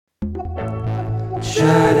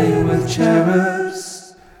Chatting with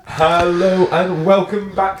Cherubs. Hello and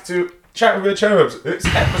welcome back to Chatting with Cherubs. It's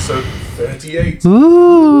episode 38.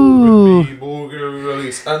 Ooh. With me, Morgan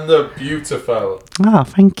Release, and the beautiful. Oh,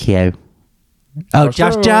 thank you. Oh,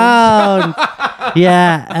 Josh Jones.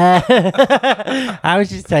 Yeah. I was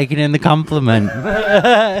just taking in the compliment.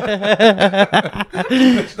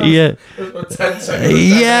 Yeah. 10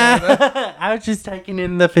 seconds. Yeah. I was just taking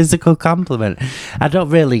in the physical compliment. I don't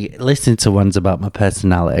really listen to ones about my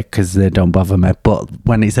personality because they don't bother me. But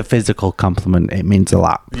when it's a physical compliment, it means a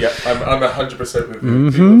lot. Yeah, I'm 100% with you.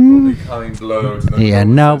 People have called me kind loads. And then Yeah,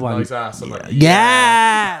 no one. Nice ass. I'm like,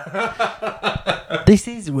 Yeah. This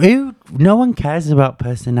is rude. No one cares about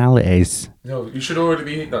personalities. No, you should already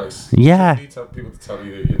be nice. Yeah. You need to have people to tell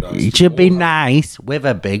you that you're nice. You should be nice with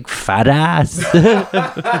a big fat ass.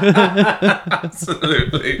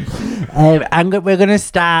 Absolutely. We're going to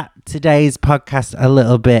start today's podcast a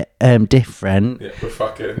little bit different. Yeah, we're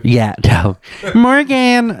fucking. Yeah, no.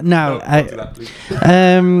 Morgan, no. Don't do that, please.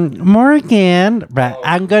 Morgan, right,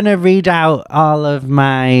 I'm going to read out all of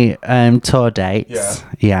my tour dates.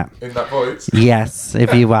 Yeah. In that voice. Yes,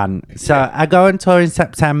 if you want. So I go on tour in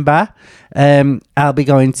September. I'll be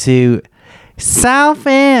going to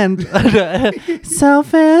Southend,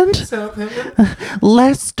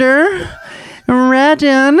 Leicester,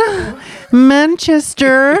 Reading,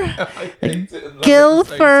 Manchester,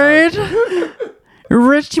 Guildford,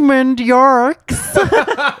 Richmond, Yorks.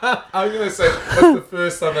 I'm going to say that's the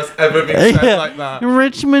first time that's ever been said like that.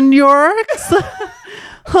 Richmond, Yorks.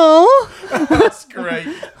 Oh, That's great.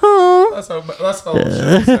 oh, That's how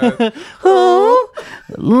she said. oh,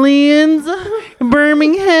 Leeds,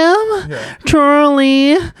 Birmingham, Yeah.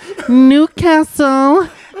 Chorley, Newcastle,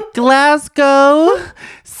 Glasgow,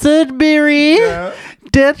 Sudbury, Yeah.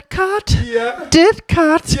 Didcot, Yeah.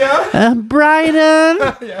 Didcot, Yeah. Brighton,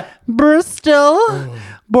 Yeah. Bristol,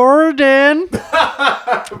 Borden.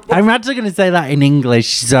 I'm actually going to say that in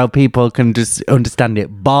English so people can just understand it.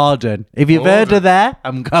 Borden. If you've heard of that,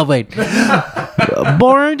 I'm going.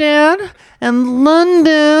 Borden and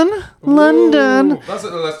London. London. Ooh, that's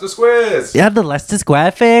at the Leicester Squares. Yeah, the Leicester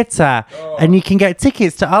Square Theatre. Oh. And you can get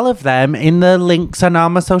tickets to all of them in the links on all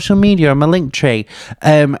my social media on my link tree.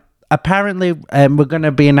 Apparently, we're going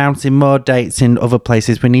to be announcing more dates in other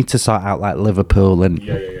places. We need to sort out like Liverpool and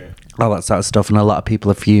Yeah. all that sort of stuff. And a lot of people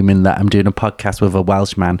are fuming that I'm doing a podcast with a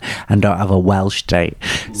Welshman and don't have a Welsh date.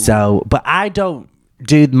 So, but I don't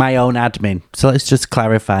do my own admin. So let's just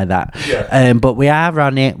clarify that. Yeah. But we are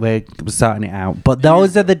on it. We're sorting it out. But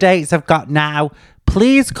those are the dates I've got now.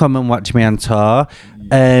 Please come and watch me on tour.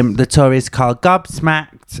 The tour is called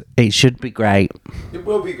Gobsmacked. It should be great. It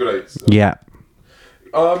will be great. So. Yeah.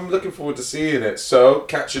 I'm looking forward to seeing it. So,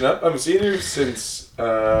 catching up. I haven't seen you since...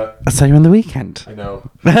 I saw you on the weekend. I know.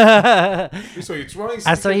 We saw you twice.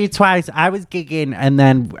 I saw you twice. I was gigging and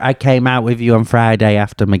then I came out with you on Friday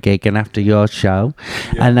after my gig and after your show.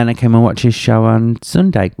 Yeah. And then I came and watched your show on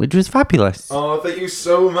Sunday, which was fabulous. Oh, thank you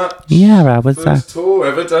so much. Yeah, I was there. First tour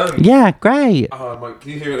ever done. Yeah, great. Oh,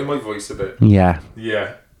 can you hear it in my voice a bit? Yeah.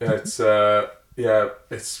 Yeah. It's it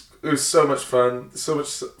was so much fun. So much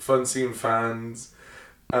fun seeing fans.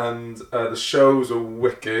 And the shows were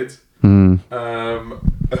wicked. Mm.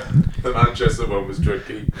 The Manchester one was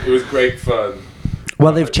tricky. It was great fun.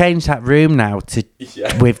 Well, they've changed that room now to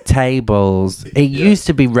Yeah. with tables. It used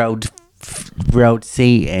to be road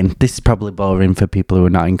seating. This is probably boring for people who are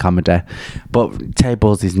not in comedy, but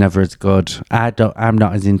tables is never as good. I'm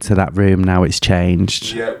not as into that room now. It's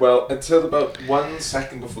changed. Yeah, well, until about 1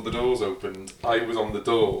 second before the doors opened, I was on the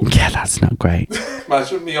door. Yeah, that's not great.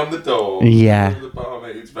 Imagine me on the door. Yeah. The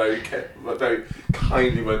barmaid very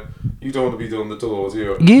kindly went, "You don't want to be doing the doors,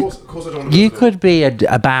 do you?" Of course I don't want to. You could be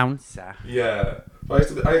a bouncer. Yeah.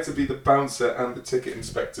 But I had to be the bouncer and the ticket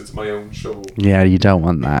inspector to my own show. Yeah, you don't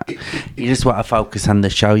want that. You just want to focus on the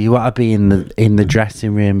show. You want to be in the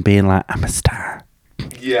dressing room being like, I'm a star.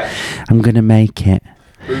 Yeah. I'm going to make it.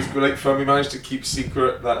 It was great fun. We managed to keep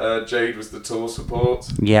secret that Jade was the tour support.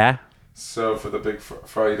 Yeah. So for the big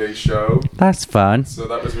Friday show. That's fun. So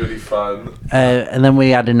that was really fun. And then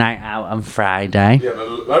we had a night out on Friday. We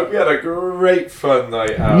had a great fun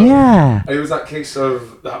night out. Yeah. It was that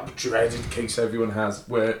dreaded case everyone has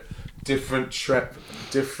where different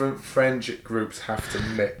friendship groups have to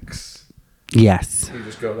mix. Yes. You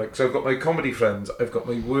just go so I've got my comedy friends, I've got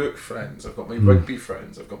my work friends, I've got my rugby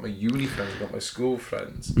friends, I've got my uni friends, I've got my school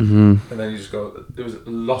friends. Mm-hmm. And then you just go, there was a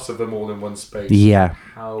lot of them all in one space. Yeah.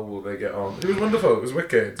 How will they get on? It was wonderful. It was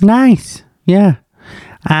wicked. Nice. Yeah.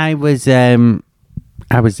 I was there.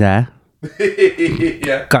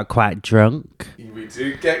 Yeah. Got quite drunk. We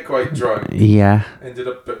do get quite drunk. Yeah. Ended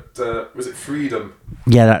up at, was it Freedom?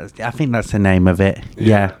 Yeah, I think that's the name of it.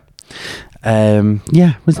 Yeah. Yeah.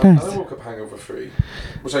 Yeah, it was And nice. I woke up hangover free,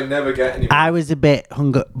 which I never get anymore. I was a bit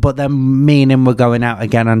hungry, but then me and him were going out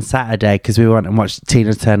again on Saturday because we went and watched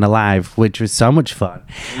Tina Turner live, which was so much fun.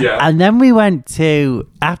 Yeah. And then we went to,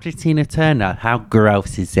 after Tina Turner, how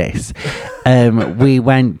gross is this? We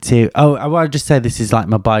went to, I want to just say this is like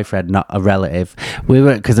my boyfriend, not a relative. We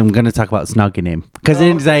were, because I'm going to talk about snogging him, because I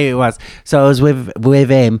didn't say who it was. So I was with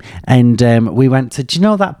him, and we went to, do you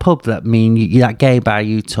know that pub that that gay bar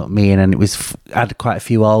you took me in, and it was had quite a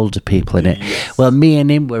few older people in it. Yes. Well, me and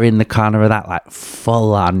him were in the corner of that, like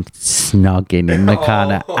full on snogging in the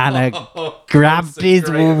corner, and I grabbed his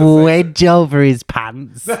wedge over his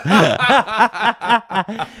pants.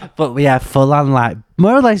 But yeah, full on, like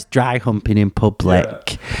more or less dry humping in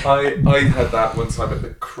public. Yeah. I had that one time at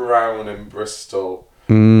the Crown in Bristol,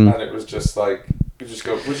 and it was just like we're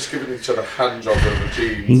just giving each other hand jobs over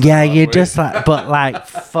jeans. Yeah, you're just like, but like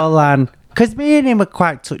full on, because me and him were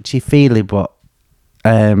quite touchy feely, but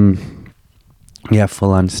yeah,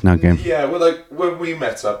 full on snogging. Yeah, well, like when we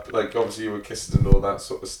met up, like obviously you were kissing and all that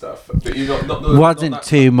sort of stuff, but you're not Wasn't not that,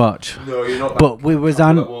 too much. No, you're not. But that we was couple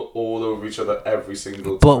on- that were all over each other every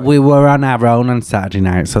single time. But we were on our own on Saturday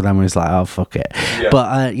night, so then we was like, oh, fuck it. Yeah.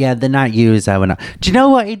 But yeah, the night you was there, we're not. Do you know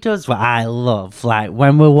what he does? What I love, like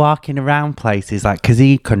when we're walking around places, like because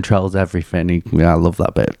he controls everything. I love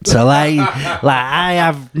that bit. So like I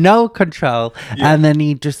have no control, and then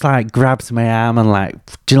he just like grabs my arm and like,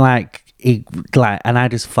 do you like? He like, and I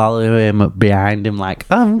just follow him up behind him, like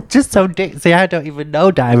I'm just so ditzy. I don't even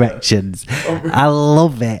know directions. I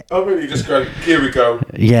love it. Oh, really? Just go. Here we go.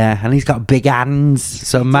 Yeah, and he's got big hands,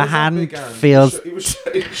 so my Does have hand big hands. feels. He was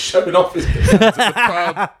showing off his big hands at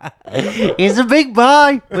the pub. He's a big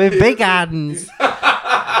boy with big hands.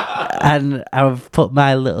 And I've put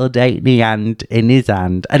my little dainty hand in his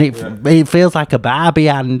hand, and it feels like a Barbie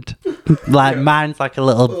hand. Like mine's like a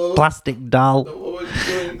little plastic doll. What are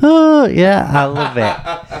you doing? Oh yeah, I love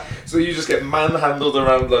it. So you just get manhandled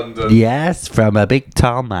around London Yes, from a big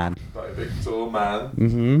tall man. by a big tall man.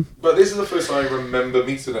 Mm-hmm. But this is the first time I remember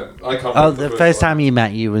meeting him. I can't. Oh, remember the first time you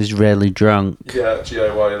met you was really drunk. Yeah,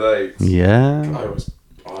 GIY late. Yeah.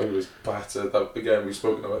 I was battered. That, again, we've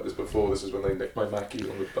spoken about this before. This is when they nicked my Mackie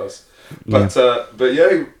on the bus. But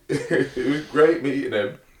yeah, it was great meeting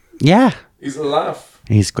him. Yeah. He's a laugh.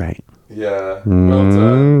 He's great. Yeah. Well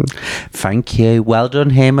done. Thank you. Well done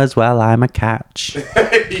him as well. I'm a catch. You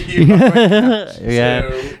are my catch Yeah.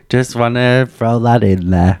 too. Just want to throw that in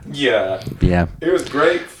there. Yeah. Yeah. It was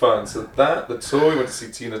great fun. So the tour, we went to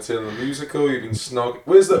see Tina Turner the musical. You've been snogging.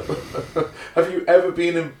 Where's the? Have you ever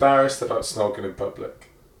been embarrassed about snogging in public?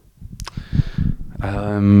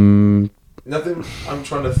 Nothing. I'm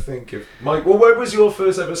trying to think of. Mike, well, when was your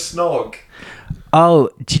first ever snog? Oh,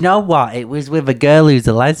 do you know what? It was with a girl who's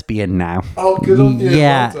a lesbian now. Oh, good on you.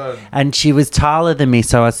 Yeah, Well done. and she was taller than me,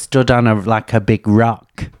 so I stood on a big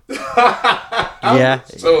rock. Yeah,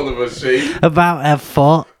 So was she. about a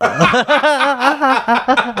foot.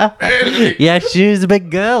 Yeah, she was a big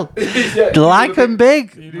girl. Yeah, Like and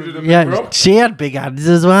big. You needed a big Yeah, rock? she had big hands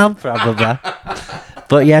as well, probably.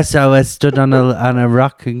 But yeah, so I stood on a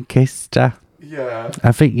rock and kissed her. Yeah.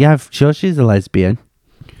 I think, yeah, I'm sure she's a lesbian.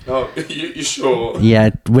 Oh, you sure? Yeah,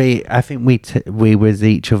 I think we was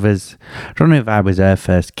each other's. I don't know if I was her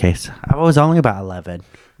first kiss. I was only about 11.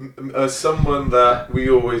 Someone that we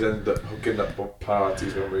always end up hooking up at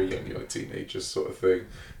parties when we were young, like teenagers, sort of thing.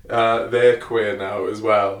 They're queer now as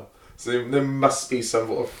well. So there must be some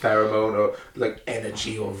sort of pheromone or like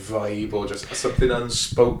energy or vibe or just something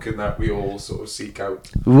unspoken that we all sort of seek out.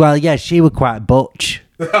 Well, yeah, she was quite butch.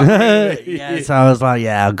 Yeah, so I was like,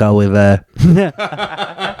 yeah, I'll go with her.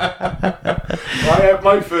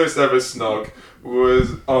 My first ever snog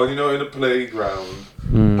was in a playground,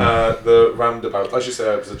 the roundabout. I should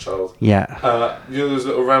say I was a child. Yeah, Those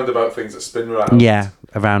little roundabout things that spin around. yeah,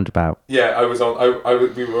 a roundabout. Yeah, I was on.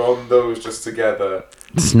 We were on those just together.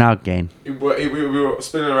 Snogging. We were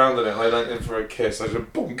spinning around in it, and I went in for a kiss. I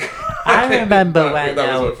just bonk. I remember that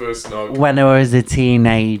was my first snog. when I was a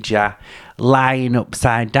teenager, lying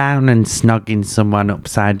upside down and snogging someone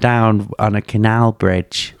upside down on a canal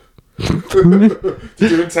bridge.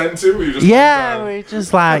 Did you intend to? Or were you just Yeah, lying we're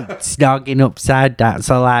just like snogging upside down.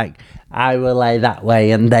 So like I will lay that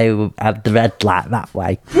way and they will have the red light that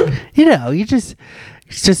way. It's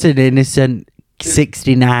just an innocent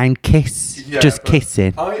 69 kiss. Yeah, just but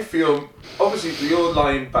kissing. I feel obviously you're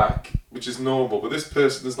lying back which is normal, but this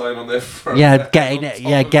person is lying on their front. Yeah,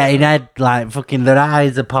 getting head like fucking. Their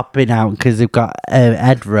eyes are popping out because they've got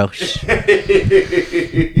head rush.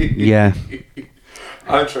 Yeah.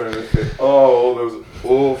 I'm trying to think. Oh, all those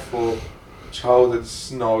awful childhood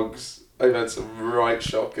snogs. I've had some right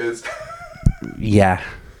shockers. Yeah.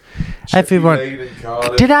 Chippy Everyone. Lane in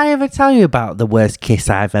Cardiff. Did I ever tell you about the worst kiss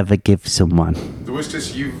I've ever given someone? The worst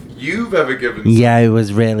kiss you've ever given. Yeah, it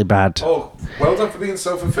was really bad. Oh, well done for being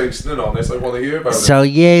self-effacing and honest. I want to hear about it. So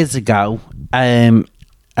years ago, I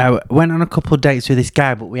went on a couple of dates with this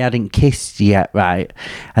guy, but we hadn't kissed yet, right?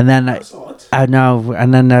 And then That's odd. I know,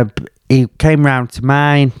 and then he came round to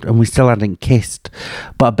mine, and we still hadn't kissed.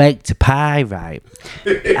 But I baked a pie, right?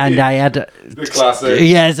 And I had The classic.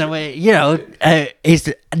 yeah. So it's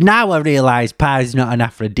now I realise pie's not an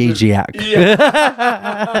aphrodisiac.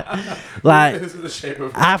 Yeah. Like This is the shape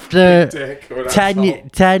of after a dick or an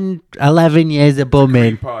 10, 11 years of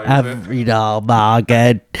bumming, pie, I've, isn't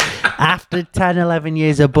Margaret. After 10, 11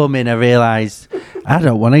 years of bumming, I realised I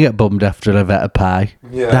don't want to get bummed after I've had a pie.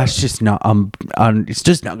 Yeah. That's just not on. It's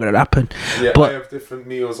just not going to happen. Yeah, But I have different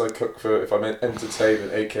meals I cook for if I'm in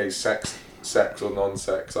entertainment, aka sex or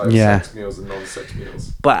non-sex. I have Yeah. sex meals and non-sex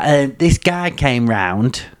meals. but this guy came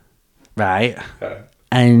round, right, Yeah.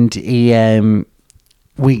 and he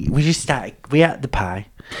we just started. We ate the pie,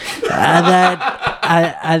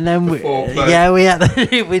 and then we, foreplay. yeah,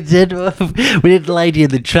 we did Lady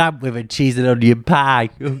and the Tramp with a cheese and onion pie.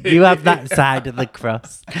 You have that side of the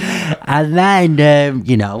cross, and then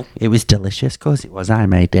it was delicious. Of course it was. I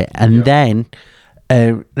made it, and then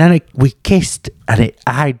we kissed, and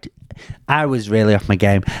I was really off my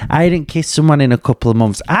game. I hadn't kissed someone in a couple of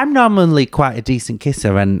months. I'm normally quite a decent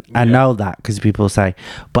kisser, and I know that because people say,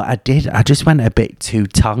 but I did. I just went a bit too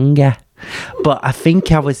tongue. But I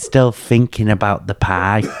think I was still thinking about the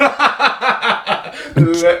pie.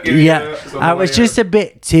 Yeah, I was just a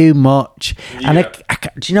bit too much. And Yeah.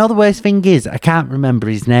 do you know the worst thing is? I can't remember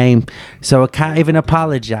his name, so I can't even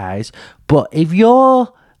apologise. But if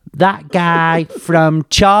you're that guy from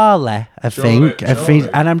Charlie, I think, Charlie.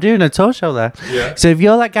 and I'm doing a talk show there. Yeah. So if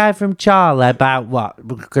you're that guy from Charlie, about what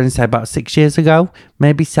we're going to say about 6 years ago,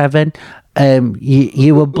 maybe 7,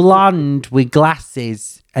 you were blonde with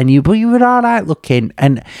glasses. And you were all right looking,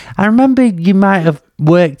 and I remember you might have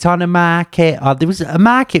worked on a market, or there was a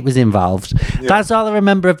market was involved. Yeah. That's all I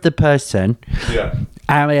remember of the person. Yeah.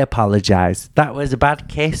 I apologise. That was a bad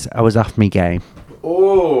kiss. I was off my game.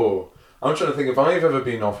 Oh, I'm trying to think if I've ever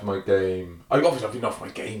been off my game. I've been off my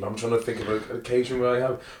game. I'm trying to think of an occasion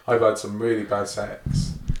where I've had some really bad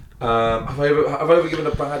sex. Have I ever given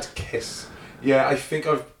a bad kiss? Yeah, I think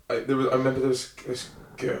I remember there was this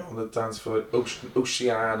girl on the dance floor,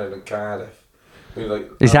 Oceana in Cardiff.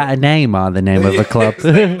 Is that a name or the name of a club? It's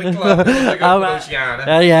the name of the club. Oh, right. Oceana.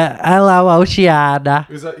 Oh yeah, hello Oceana.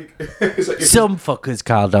 Is that your Some fuckers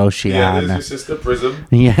called Yeah, Oceana. there's your sister Prism.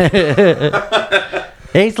 Yeah.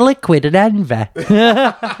 It's liquid and envy. Right,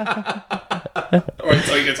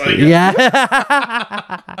 tiger. Yeah.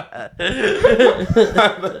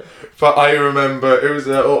 But I remember it was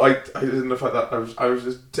I didn't the fact that I was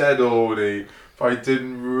just dead horny, but I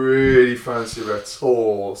didn't really fancy her at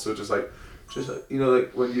all. So just like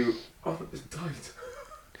when you it's tight.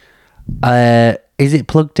 Is it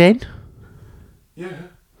plugged in? Yeah.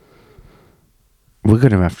 We're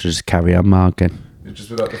gonna have to just carry on, Morgan. Just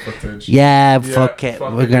without the footage. Yeah, fuck it.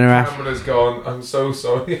 fuck We're gonna the have. camera's gone. I'm so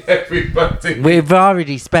sorry, everybody. We've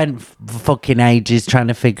already spent fucking ages trying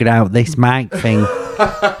to figure out this mic thing.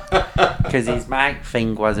 Because his mic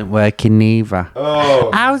thing wasn't working neither.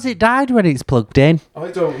 Oh, How's it died when it's plugged in? I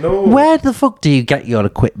don't know. Where the fuck do you get your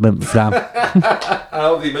equipment from?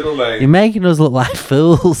 Aldi middle You're lane. making us look like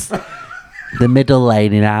fools. The middle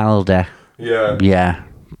lane in Aldi. Yeah. Yeah.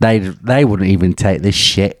 They wouldn't even take this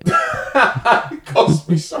shit. It cost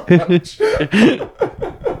me so much.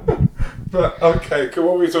 But okay, what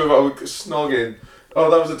were we talking about? Snogging. Oh,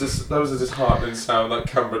 that was a disheartening sound. That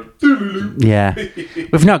camera. Yeah.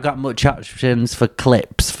 We've not got much options for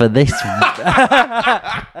clips for this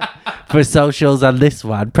for socials on this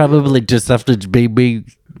one. Probably just have to be me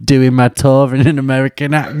doing my tour in an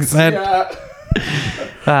American accent. Yeah.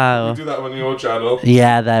 Oh. Do that on your channel.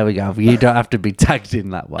 Yeah, there we go. You don't have to be tagged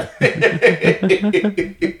in that one.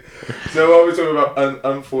 So what were we talking about?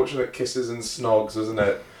 Unfortunate kisses and snogs, wasn't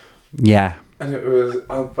it? Yeah. And it was,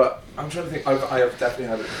 but I'm trying to think. I have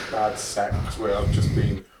definitely had bad sex where I've just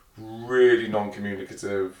been really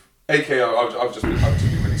non-communicative. AKA, I've just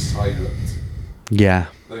been really silent. Yeah.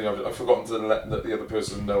 I've forgotten to let the other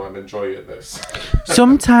person know I'm enjoying this.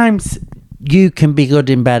 Sometimes you can be good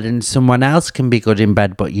in bed and someone else can be good in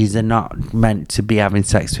bed, but you're not meant to be having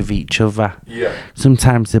sex with each other. Yeah.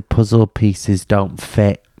 Sometimes the puzzle pieces don't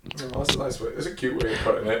fit. Oh, that's a nice way. It's a cute way of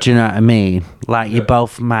putting it. Do you know what I mean? Like, you Yeah.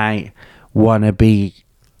 both might want to be...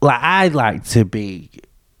 Like, I like to be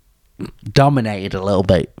dominated a little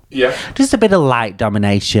bit. Yeah. Just a bit of light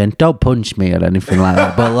domination. Don't punch me or anything like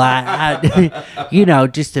that. But, like, you know,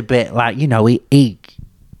 just a bit, like, you know, he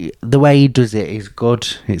the way he does it is good.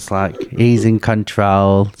 It's like he's in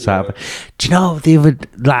control. So, do you know the other,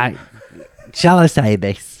 like, shall I say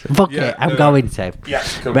this? Fuck Yeah, it, I'm no. going to. Yeah.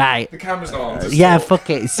 Come Right. The camera's not on. to Yeah, stop. fuck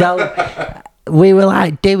it. So we were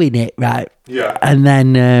like doing it, right? Yeah. And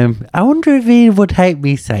then I wonder if he would hate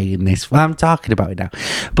me saying this. Well, I'm talking about it now.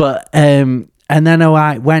 But and then I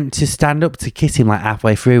like went to stand up to kiss him like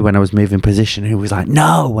halfway through when I was moving position. And he was like,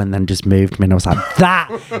 no, and then just moved me. And I was like, that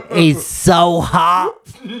is so hot.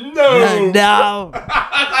 No. No.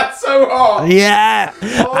 That's so hot. Yeah.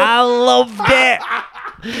 I loved it.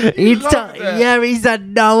 He loved it? yeah, he said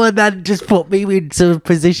no, and then just put me into the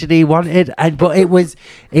position he wanted. But it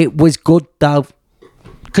was good though,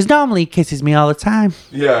 because normally he kisses me all the time.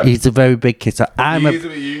 Yeah. He's a very big kisser.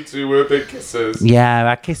 You two were big kissers.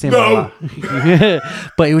 Yeah, I kiss him a No.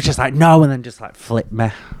 lot. But he was just like no, and then just like flip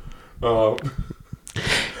me. Oh.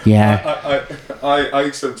 Yeah,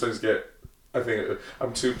 I sometimes get. I think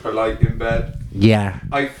I'm too polite in bed. yeah,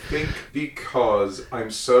 I think because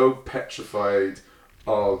I'm so petrified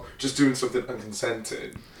of just doing something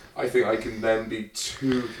unconsented, I think I can then be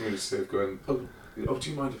too communicative, going, oh, do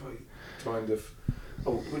you mind if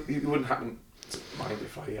it wouldn't happen to mind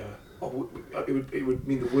if I, it would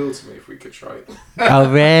mean the world to me if we could try it. Oh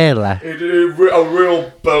really? A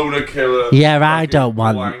real boner killer. Yeah, I fucking don't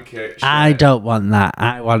want. blanket I shit. don't want that.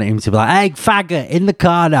 I want him to be like, "Hey, faggot, in the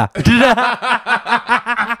corner."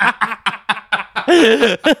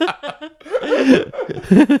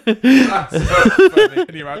 That's so funny.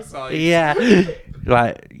 And you're outside. Yeah,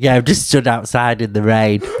 like I've just stood outside in the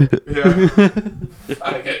rain. Yeah.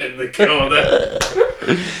 Faggot in the corner.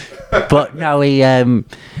 But no, he.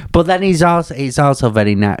 But then he's also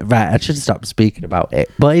very nice. Right, I should stop speaking about it.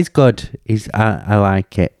 But he's good. I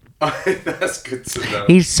like it. That's good to know.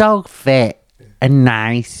 He's so fit and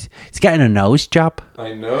nice. He's getting a nose job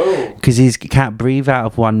I know. because he can't breathe out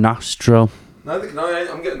of one nostril. I'm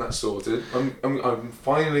getting that sorted. I'm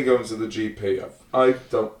finally going to the GP.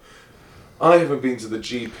 I haven't been to the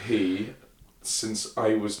GP since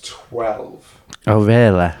I was 12. Oh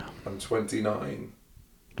really? I'm 29.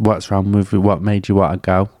 What's wrong with you? What made you want to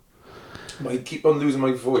go? I keep on losing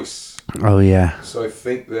my voice, Oh yeah, so I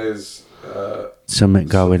think there's something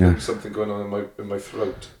going on. something going on in my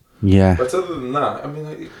throat. Yeah. But other than that, I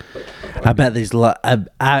mean, I bet there's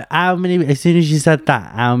how many? As soon as you said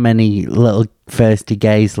that, how many little thirsty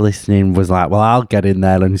gays listening was like, "Well, I'll get in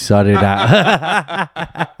there and sort it out."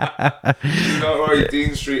 you know, right,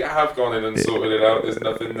 Dean Street. I have gone in and sorted it out. There's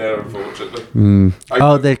nothing there, unfortunately.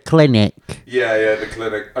 The clinic. Yeah, the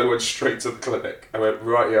clinic. I went straight to the clinic. I went,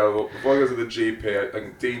 right, well, before I go to the GP, I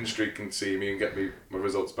think Dean Street can see me and get me my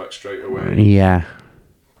results back straight away. Yeah.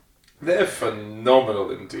 They're phenomenal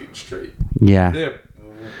in Dean Street. Yeah.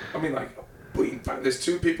 I mean, like, there's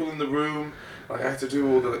two people in the room. Like, I had to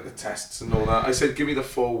do all the tests and all that. I said, give me the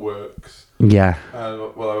full works. Yeah.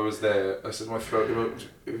 While I was there, I said, my throat,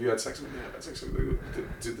 have you had sex with me? Yeah, I had sex with me.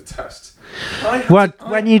 Do the test.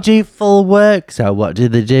 When you do full work, so what do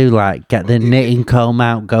they do? Like, get the knitting comb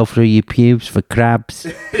out, go through your pubes for crabs?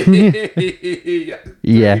 yeah.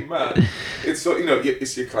 Yeah. Pretty much. It's so,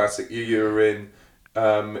 it's your classic. Your urine,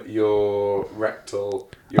 your rectal.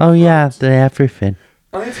 Your Oh yeah, throat. the everything.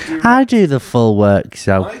 I do the full work,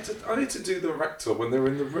 so I need to do the rectal when they're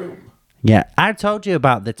in the room. yeah. I told you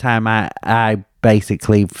about the time I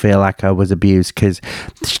basically feel like I was abused because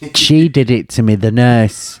she did it to me, the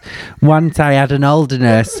nurse. Once I had an older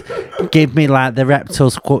nurse give me like the rectal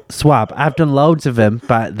swab. I've done loads of them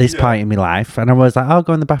at this point in my life, and I was like, "I'll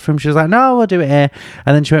go in the bathroom." She was like, "No, we'll do it here."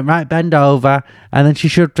 And then she went, "Right, bend over," and then she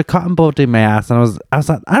shoved a cotton bud in my ass, and I was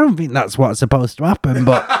like, "I don't think that's what's supposed to happen,"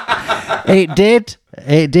 but it did.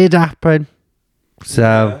 It did happen. So.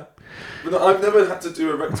 Yeah. But no, I've never had to do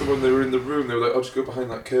a rectal when they were in the room. They were like, "I'll just go behind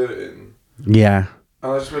that curtain." Yeah.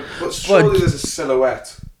 And I just went, but surely there's a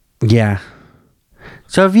silhouette. Yeah.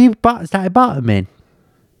 So have you started bottoming?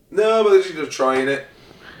 No, but they're just trying it.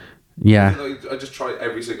 Yeah. I just tried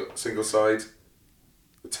every single side.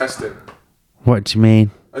 Testing. What do you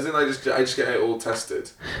mean? As in, I just get it all tested.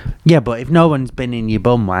 Yeah, but if no one's been in your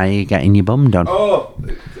bum, why are you getting your bum done? Oh,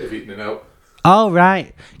 they've eaten it out. Oh,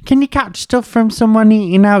 right. Can you catch stuff from someone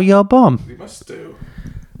eating out your bum? They must do.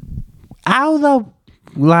 How though?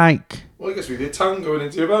 Like... Well, I guess we did tongue going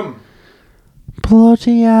into your bum.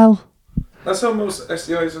 Bloody hell. That's how most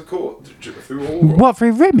STIs are caught, through oral. What,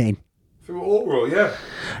 through rimming? Through oral, yeah.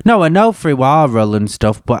 No, I know through oral and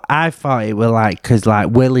stuff, but I thought it were like, because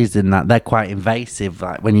like willies and that, they're quite invasive.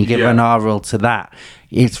 Like when you give an oral to that,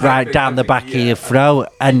 it's right down the back of your throat.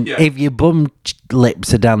 And if your bum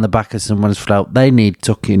lips are down the back of someone's throat, they need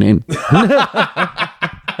tucking in.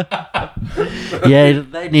 Yeah,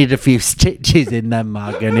 they need a few stitches in them,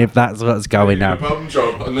 Morgan, if that's what's going on. A bum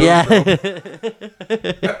job. Yeah.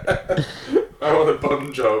 I want a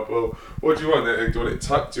bum job. Or what do you want? Do you want it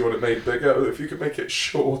tucked? Do you want it made bigger? If you could make it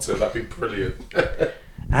shorter, that'd be brilliant.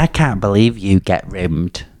 I can't believe you get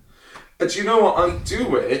rimmed. And do you know what? I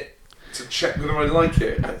do it to check whether I like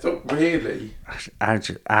it. I don't really.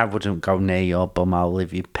 I wouldn't go near your bumhole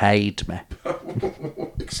if you paid me.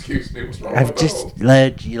 Excuse me, what's wrong I've with just that?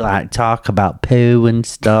 heard you like talk about poo and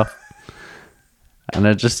stuff, and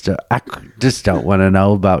I just don't want to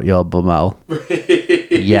know about your bumhole.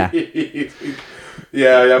 Yeah.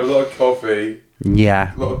 Yeah, I have a lot of coffee.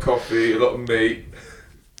 Yeah. A lot of coffee, a lot of meat.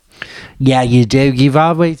 Yeah, you do. You've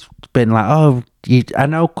always been like, oh, I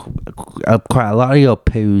know quite a lot of your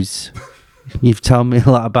poos. You've told me a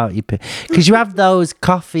lot about your poo. Because you have those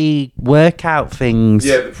coffee workout things.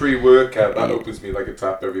 Yeah, the pre-workout, that opens me like a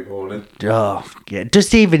tap every morning. Oh, yeah.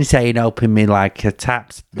 Just even saying open me like a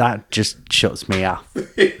tap, that just shuts me off.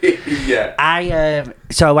 Yeah.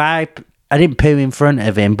 I didn't poo in front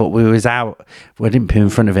of him, but we was out. We didn't poo in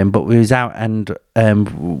front of him, but we was out, and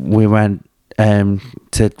we went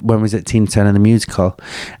to when we was at Teen Turner the musical,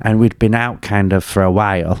 and we'd been out kind of for a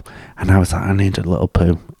while, and I was like, I need a little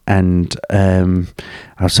poo, and I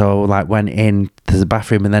so like went in to the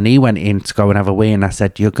bathroom, and then he went in to go and have a wee, and I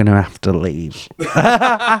said, you're gonna have to leave.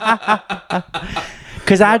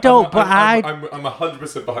 Because I don't, I'm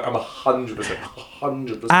 100% behind. I'm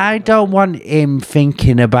 100%. I don't want him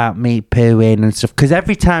thinking about me pooing and stuff. Because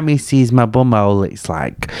every time he sees my bumhole, it's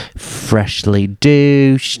like freshly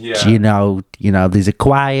douched. Yeah. You know, there's a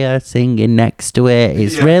choir singing next to it.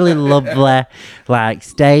 It's really lovely, like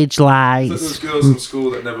stage So lights. those girls in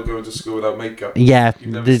school that never go into school without makeup. Yeah,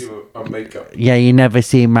 You never see them without makeup. yeah, you never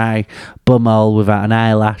see my bumhole without an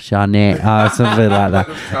eyelash on it or something like that.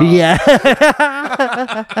 Yeah.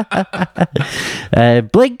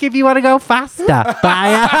 Blink if you want to go faster.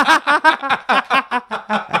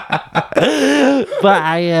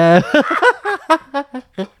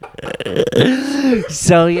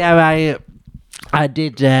 So yeah, I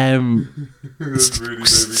did. That's really, really good.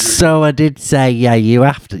 So I did say, yeah, you're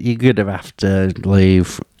gonna have to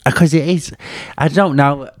leave because it is. I don't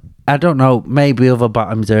know. Maybe other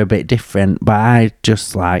bottoms are a bit different, but I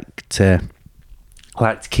just like to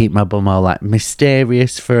keep my bum all like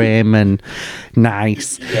mysterious for him and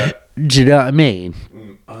nice. Yeah. Do you know what I mean?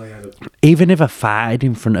 Even if I farted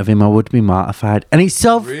in front of him, I would be mortified. And it's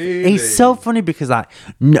so funny because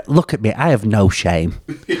look at me, I have no shame.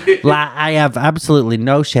 I have absolutely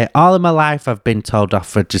no shame. All of my life I've been told off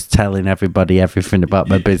for just telling everybody everything about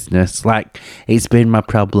my business. It's been my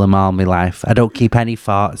problem all my life. I don't keep any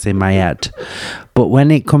thoughts in my head. But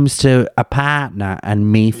when it comes to a partner and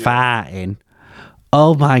me farting,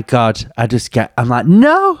 oh my God, I'm like,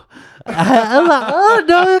 no. I'm like, oh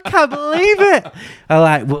no, I can't believe it.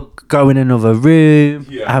 We'll go in another room.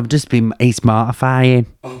 Yeah. It's mortifying.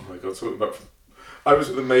 Oh my God, talking about... I was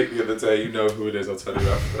with a mate the other day, you know who it is, I'll tell you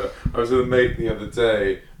after. I was with a mate the other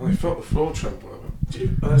day, and I felt the floor tremble.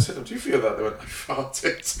 And I said to them, do you feel that? They went, I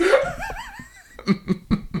farted.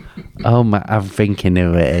 Oh my, I'm thinking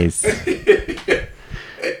who it is.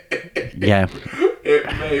 Yeah. It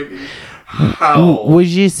made me howl.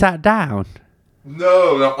 Was you sat down?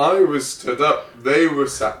 No, I was stood up. They were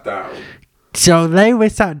sat down. So they were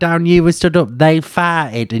sat down, you were stood up, they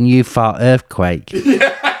farted and you thought earthquake.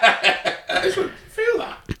 Yeah. I just went, feel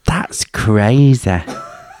that? That's crazy.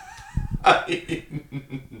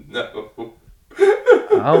 No.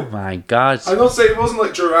 Oh my God. I'm not saying it wasn't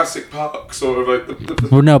like Jurassic Park, sort of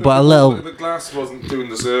like Well, no, but a little... The glass wasn't doing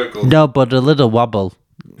the circle. No, but a little wobble.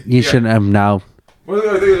 You shouldn't have known. Well,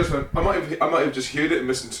 I think I just went, I might have just heard it and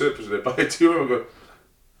misinterpreted it, but I do remember going...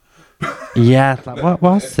 Yeah, what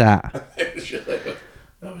was that?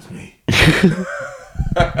 That was me.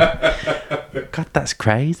 God, that's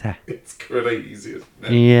crazy. It's crazy, isn't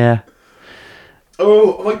it? Yeah.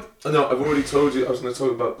 Oh, no, I've already told you. I was going to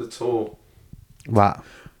talk about the tour. What?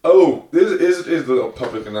 Oh, this is a little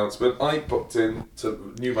public announcement. I booked in to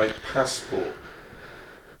renew my passport.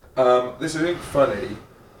 This isn't funny,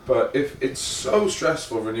 but if it's so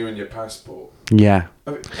stressful renewing your passport. Yeah.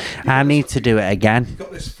 I need to do it again. You've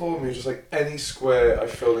got this form, you're just like, any square I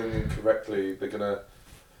fill in incorrectly, they're going to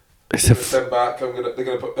It's I'm a gonna send back. They're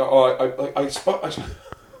gonna put. Oh, I spot.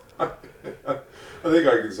 I think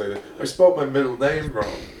I can say this. I spelled my middle name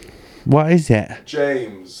wrong. what is it?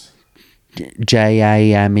 James.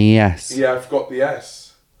 James. Yeah, I forgot the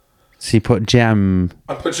S. So you put James.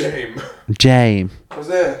 I put James. James. That was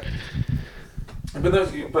it.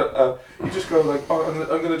 But you just go like, oh, I'm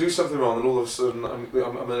going to do something wrong, and all of a sudden I'm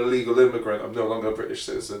an illegal immigrant. I'm no longer a British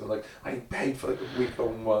citizen. And like I paid for like a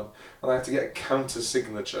week-long one, and I had to get a counter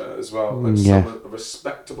signature as well, like a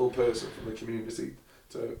respectable person from the community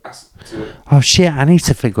to ask to. Oh shit! I need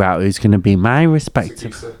to figure out who's going to be my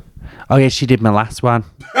respective. Sakisa. Oh yeah, she did my last one.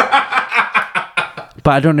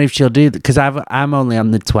 But I don't know if she'll do that because I'm only on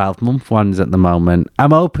the 12-month ones at the moment. I'm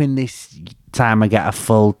hoping this time I get a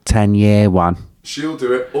full 10-year one. She'll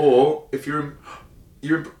do it, or if you're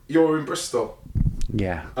in Bristol,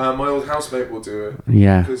 Yeah. my old housemate will do it.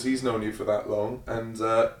 Yeah. Because he's known you for that long, and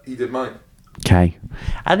he did mine. Okay.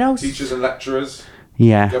 I know. Teachers and lecturers,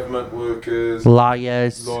 Yeah. government workers,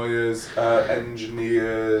 Lawyers.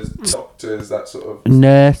 engineers, doctors, that sort of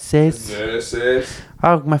Nurses. nurses.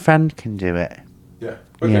 Oh, my friend can do it. Yeah.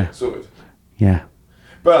 Okay. Yeah. Sorted. Yeah.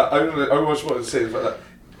 But I just wanted to say the fact that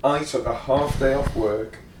I took a half day off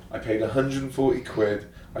work. I paid 140 quid.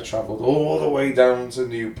 I travelled all the way down to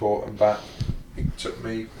Newport and back. It took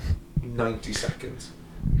me 90 seconds.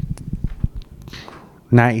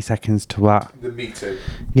 90 seconds to what? The meeting.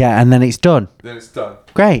 Yeah, and then it's done. Then it's done.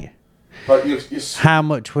 Great. But you're How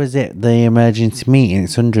much was it, the emergency meeting?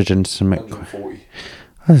 It's 100 and something. 140.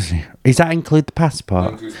 Does that include the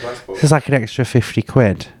passport? Includes passport. So it's like an extra 50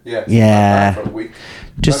 quid. Yeah. Yeah. For a week.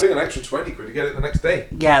 Just- I think an extra 20 quid to get it the next day.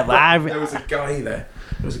 Yeah, but There was a guy there.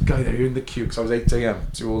 In the queue because I was 8 a.m.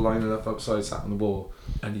 So we were all lining up outside, sat on the wall,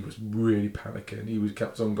 and he was really panicking. He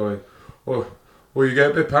kept on going, "Oh, well, you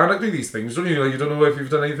get a bit panicked with these things, don't you? Like, you don't know if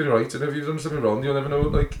you've done anything right, and if you've done something wrong, you'll never know.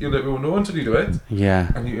 Like, you'll never know until you do it."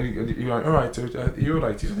 Yeah. And you're like, "All right, dude, you're all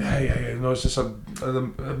right." He's like, "Yeah. No, it's just a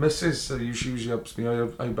missus. So she usually helps me.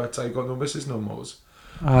 I bet I got no missus no more."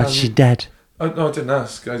 Oh, she dead. No, I didn't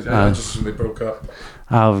ask. I just assumed they broke up.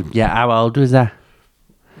 Oh, yeah. How old was that?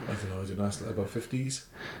 I don't know. I didn't ask. Like about 50s.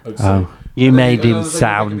 Oh, you made him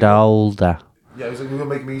sound older. Yeah, he's like, "You're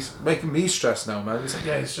making me stressed now, man." He's like,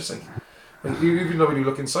 "Yeah, it's just like even though when you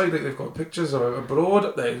look inside, like they've got pictures of abroad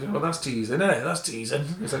up there. Well, that's teasing, isn't it? That's teasing."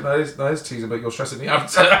 It's like that is teasing, but you're stressing me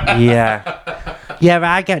out. Yeah.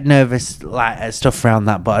 Yeah, I get nervous like at stuff around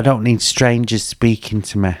that, but I don't need strangers speaking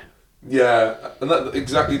to me. Yeah, and that's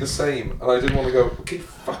exactly the same. And I didn't want to go, "Okay,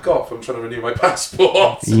 fuck off! I'm trying to renew my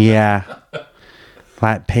passport." Yeah.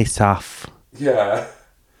 Like piss off. Yeah.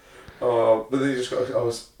 Oh, but then you just got.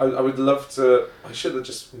 I would love to. I should have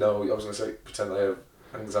just I was going to say pretend I have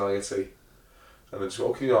anxiety, and then just go,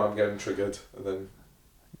 "Okay, I'm getting triggered," and then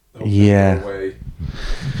Yeah. go away.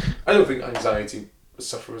 I don't think anxiety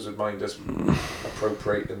sufferers would mind us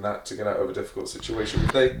appropriating that to get out of a difficult situation, would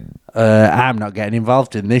they? I'm not getting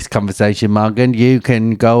involved in this conversation, Morgan. You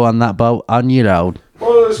can go on that boat on your own.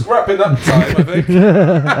 Well, it's wrapping up time, I think.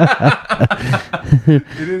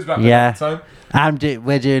 It is wrapping up time.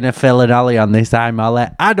 We're doing a Phil and Ollie on this. I'm Ollie.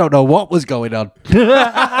 I don't know what was going on.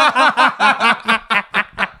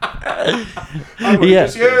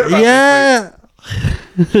 Yeah.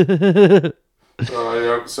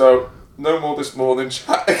 So no more this morning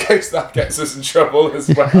chat in case that gets us in trouble as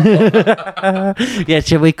well. Yeah,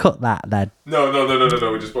 should we cut that then? No.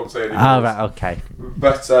 We just won't say anything. Oh, right, okay.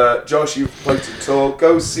 But Josh, you've played to tour.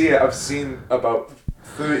 Go see it. I've seen about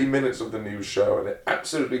 30 minutes of the new show, and it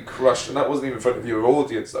absolutely crushed. And that wasn't even in front of your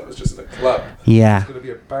audience. That was just in a club. Yeah. It's going to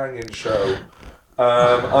be a banging show.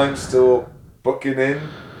 I'm still booking in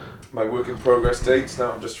my work in progress dates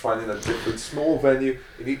now. I'm just finding a different small venue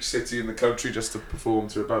in each city in the country just to perform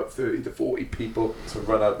to about 30 to 40 people to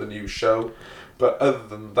run out the new show. But other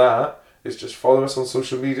than that, it's just follow us on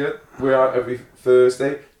social media. We're out every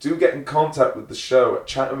Thursday. Do get in contact with the show at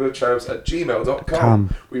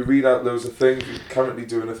chattingwithcherubs@gmail.com. We read out loads of things. We're currently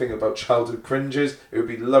doing a thing about childhood cringes. It would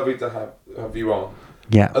be lovely to have you on.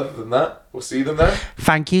 Yeah. Other than that, we'll see them then.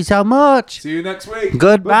 Thank you so much. See you next week.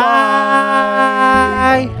 Goodbye.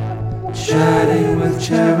 Chatting with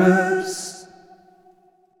cherubs.